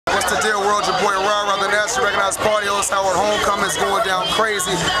to Dear World, your boy Rara, the nationally recognized party host. Our homecoming is going down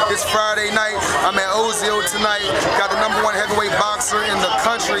crazy. It's Friday night. I'm at Ozio tonight. Got the #1 heavyweight boxer in the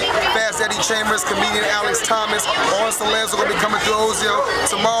country, Fast Eddie Chambers, comedian Alex Thomas. All celebs are going to be coming through Ozio.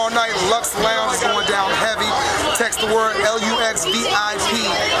 Tomorrow night, Lux Lounge is going down heavy. Text the word LUXVIP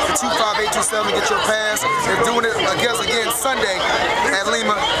to 25827 to get your pass. They're doing it again Sunday at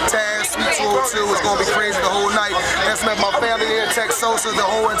Lima. Taz, Sweet 202. It's going to be crazy the whole night. That's met my family here, Tech Sosa, the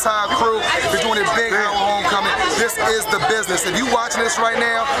whole entire crew. We're doing it big, our homecoming. This is the business. If you watching this right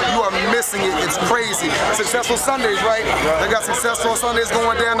now, you are missing it. It's crazy. Successful Sundays, right? They got Successful Sundays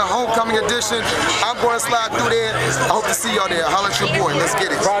going down, the homecoming edition. I'm going to slide through there. I hope to see y'all there. Holla at your boy. Let's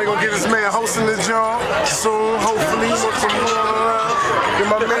get it. Probably gonna get this man hosting the joint soon, hopefully. Get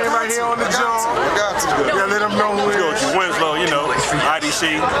my man right here on the joint. I got to. Yeah, let him know who it is. Winslow, you know,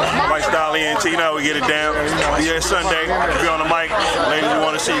 IDC, Lifestyle ENT, you know how we get it down. Yeah, Sunday, be on the mic. Ladies, we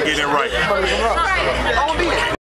want to see you get it right.